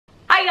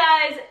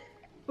Hi guys!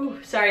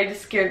 Ooh, sorry, I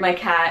just scared my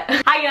cat.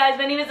 Hi guys,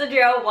 my name is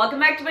Andrea.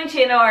 Welcome back to my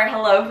channel, or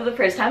hello for the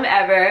first time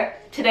ever.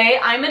 Today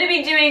I'm gonna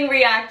be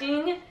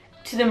reacting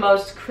to the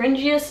most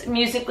cringiest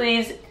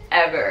Musical.Lys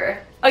ever.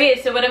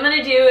 Okay, so what I'm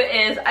gonna do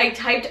is I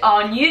typed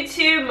on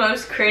YouTube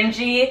most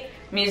cringy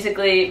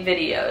Musical.Ly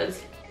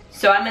videos.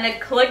 So I'm gonna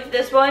click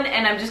this one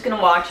and I'm just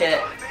gonna watch it.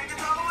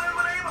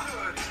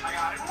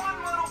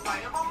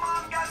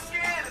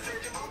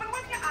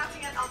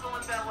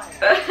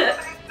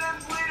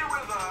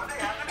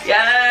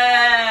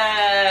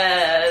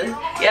 Yes!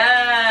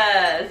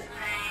 Yes!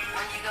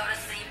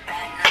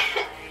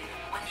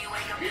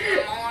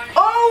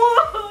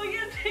 Oh!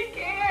 You take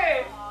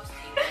care!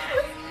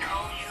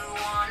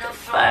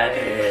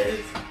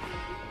 Fires.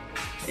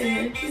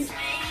 He's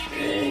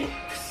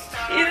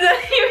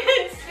not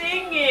even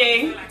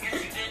singing!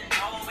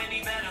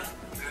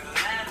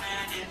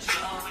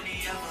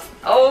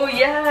 Oh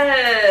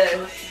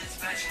yes!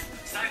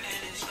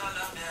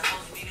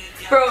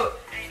 Bro,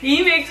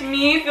 he makes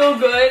me feel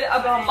good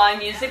about my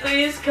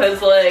Musical.Lys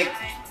because like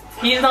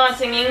he's not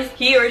singing,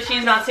 he or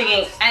she's not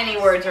singing any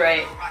words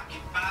right.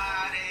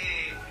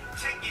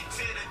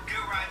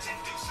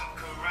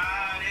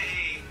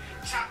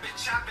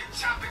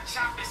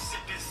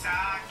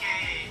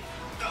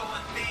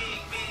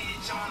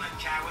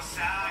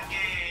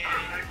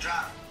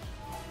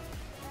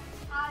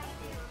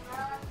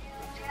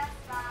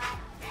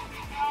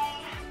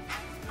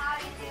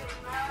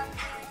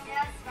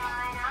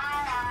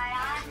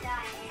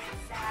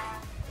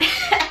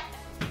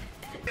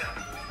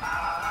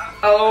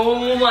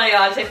 Oh my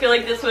gosh, I feel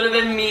like this would have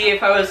been me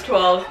if I was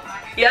 12.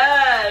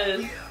 Yes!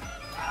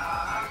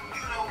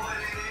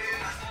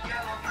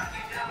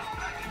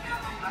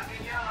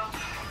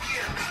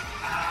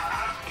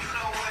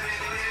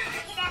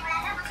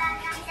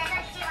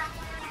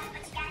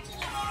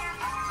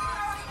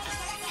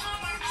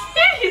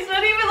 He's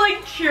not even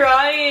like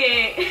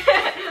trying.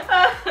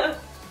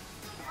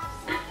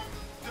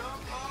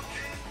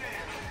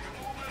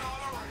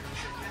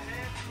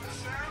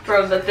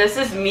 Bro, but this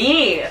is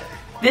me.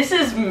 This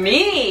is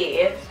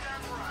me!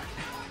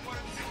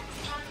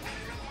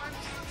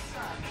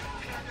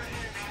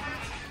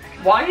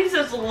 Why is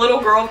this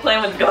little girl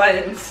playing with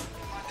guns?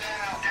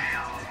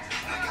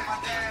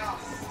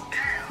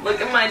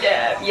 Look at my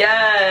dad.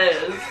 Yes!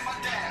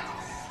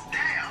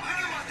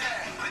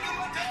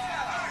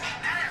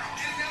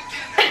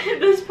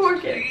 This poor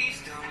kid.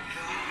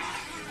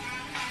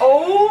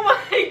 Oh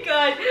my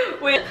god!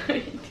 Wait.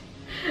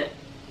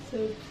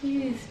 So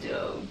please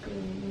don't go.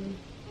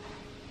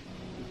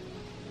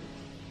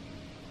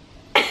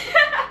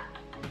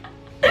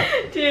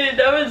 Dude,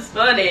 that was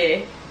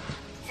funny.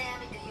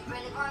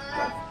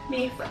 Love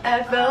me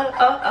forever,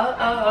 oh oh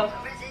oh.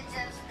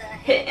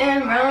 Hit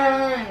and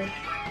run.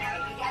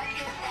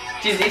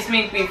 Dude, these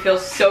make me feel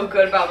so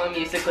good about my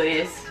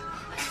Musical.Lys.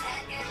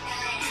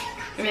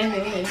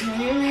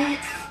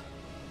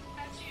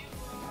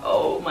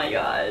 Oh my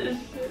gosh.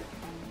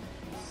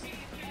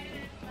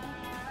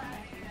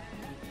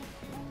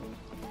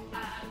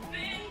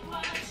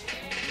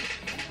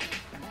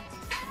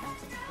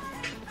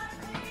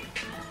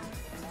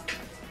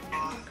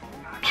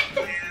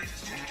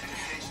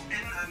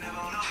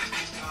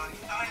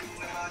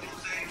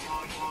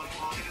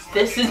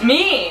 This is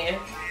me!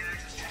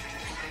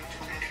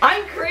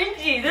 I'm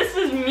cringy! This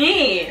is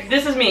me!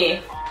 This is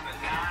me!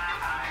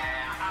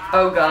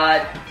 Oh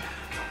god.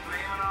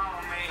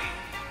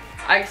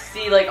 I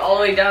see like all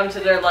the way down to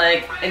their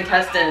like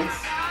intestines.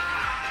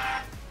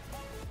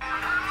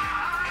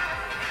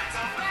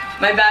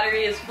 My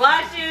battery is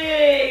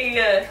flashing!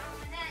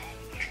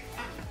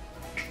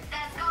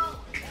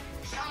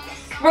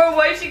 Bro,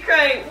 why is she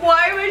crying?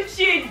 Why would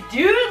she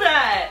do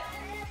that?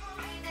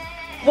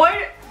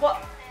 What?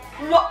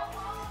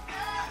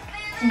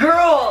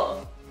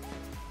 Girl!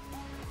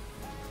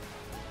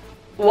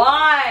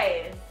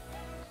 Why?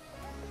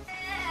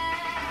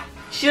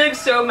 She looks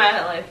so mad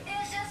at life.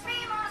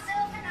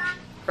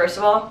 First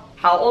of all,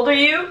 how old are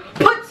you?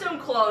 Put some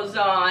clothes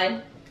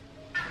on!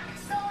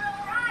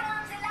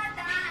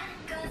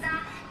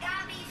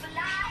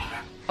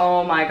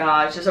 Oh my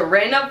gosh, there's a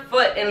random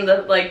foot in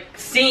the like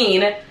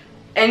scene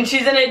and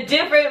she's in a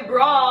different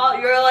bra.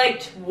 You're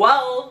like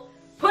 12.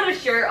 Put a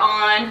shirt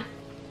on.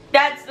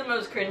 That's the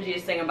most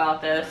cringiest thing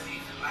about this.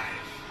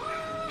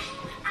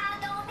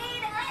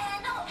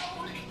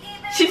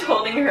 She's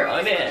holding her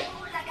own it.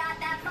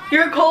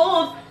 You're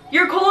cold.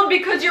 You're cold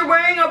because you're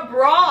wearing a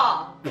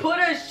bra. Put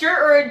a shirt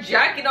or a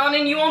jacket on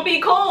and you won't be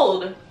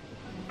cold.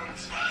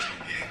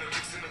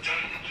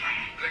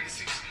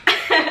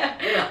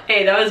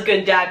 Hey, that was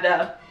good dad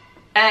though.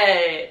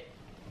 Hey.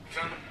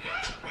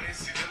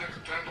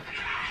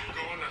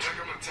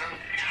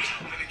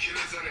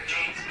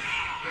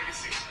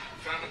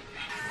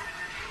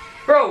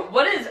 Bro,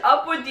 what is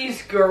up with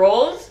these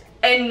girls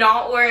and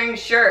not wearing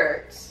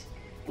shirts?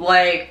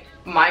 Like,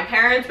 my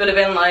parents would have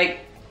been like,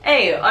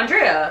 hey,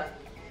 Andrea,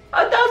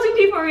 1,000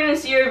 people are gonna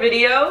see your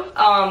video.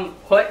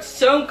 Put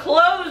some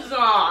clothes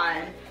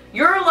on.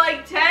 You're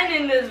like 10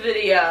 in this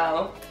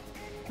video.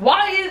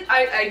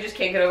 I just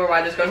can't get over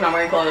why this girl's not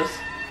wearing clothes.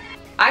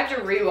 I have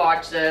to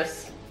rewatch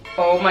this.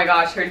 Oh my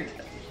gosh,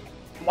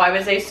 why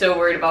was they so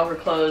worried about her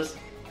clothes?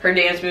 Her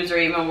dance moves are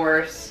even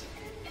worse.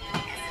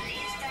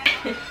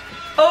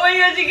 Oh my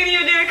gosh, you can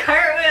even do a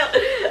cartwheel.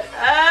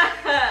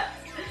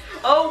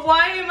 Oh,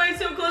 why am I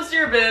so close to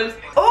your boobs?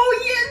 Oh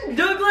yes,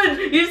 Douglas,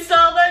 you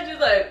saw that? She's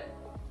like,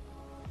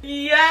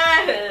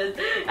 yes.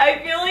 I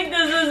feel like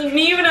this is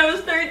me when I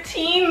was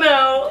 13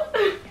 though.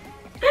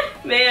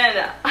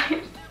 Man,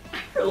 I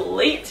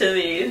relate to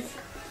these.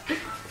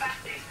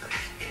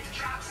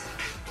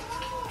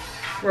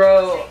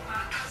 Bro.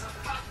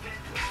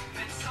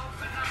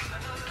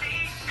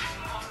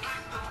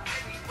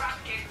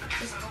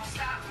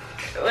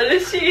 What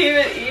is she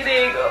even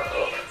eating?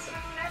 Oh.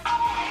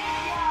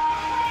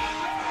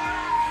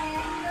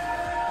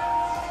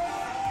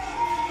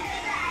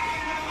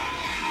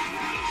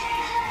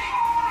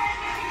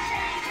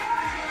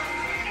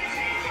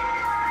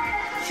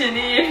 She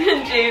didn't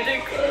even change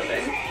her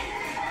clothing.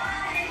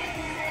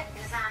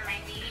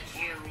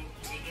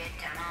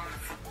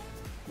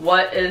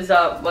 What is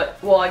up?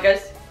 Well, I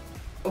guess,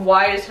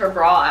 why is her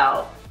bra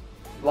out?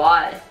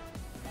 Why?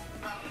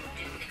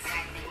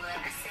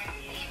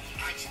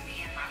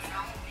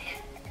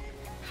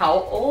 How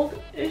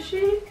old is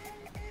she?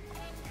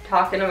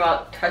 Talking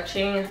about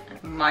touching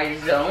my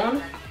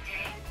zone?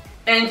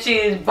 And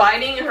she's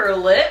biting her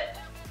lip?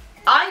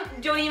 I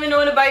don't even know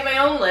how to bite my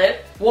own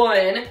lip.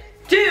 1,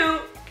 2.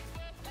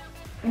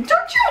 Don't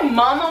your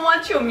mama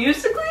want your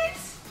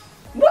Musical.Lys?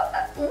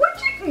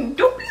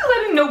 Don't be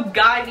letting no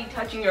guy be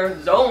touching your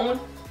zone.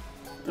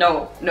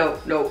 No.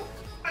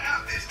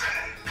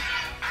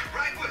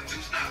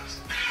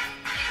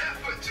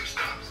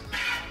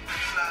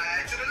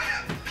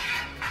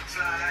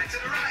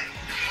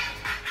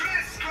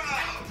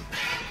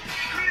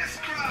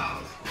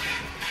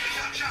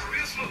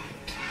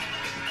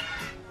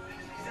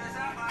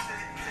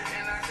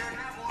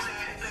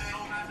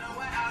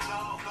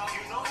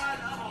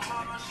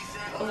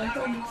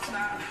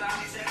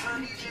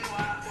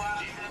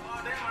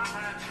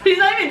 He's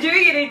not even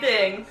doing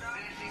anything.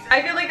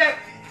 I feel like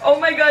oh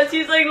my gosh,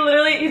 he's like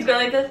literally, he's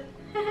going like this.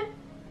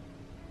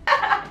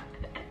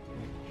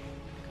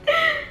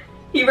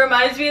 He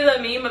reminds me of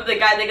the meme of the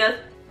guy that goes,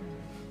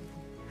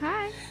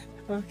 hi.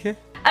 Okay.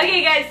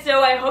 Okay guys,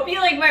 so I hope you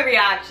liked my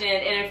reaction,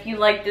 and if you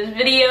liked this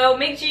video,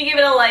 make sure you give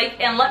it a like,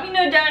 and let me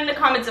know down in the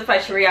comments if I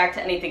should react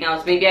to anything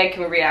else. Maybe I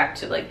can react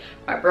to like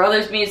my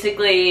brother's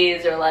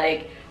Musical.Lys, or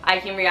like I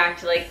can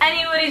react to like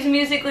anybody's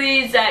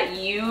Musical.Lys that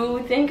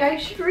you think I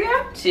should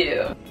react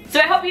to. So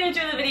I hope you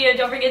enjoyed the video.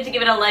 Don't forget to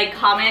give it a like,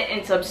 comment,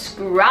 and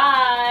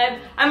subscribe.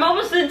 I'm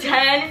almost at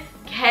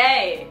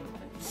 10K.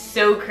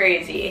 So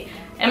crazy.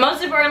 And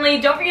most importantly,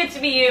 don't forget to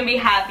be you and be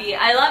happy.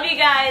 I love you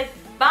guys.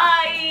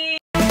 Bye.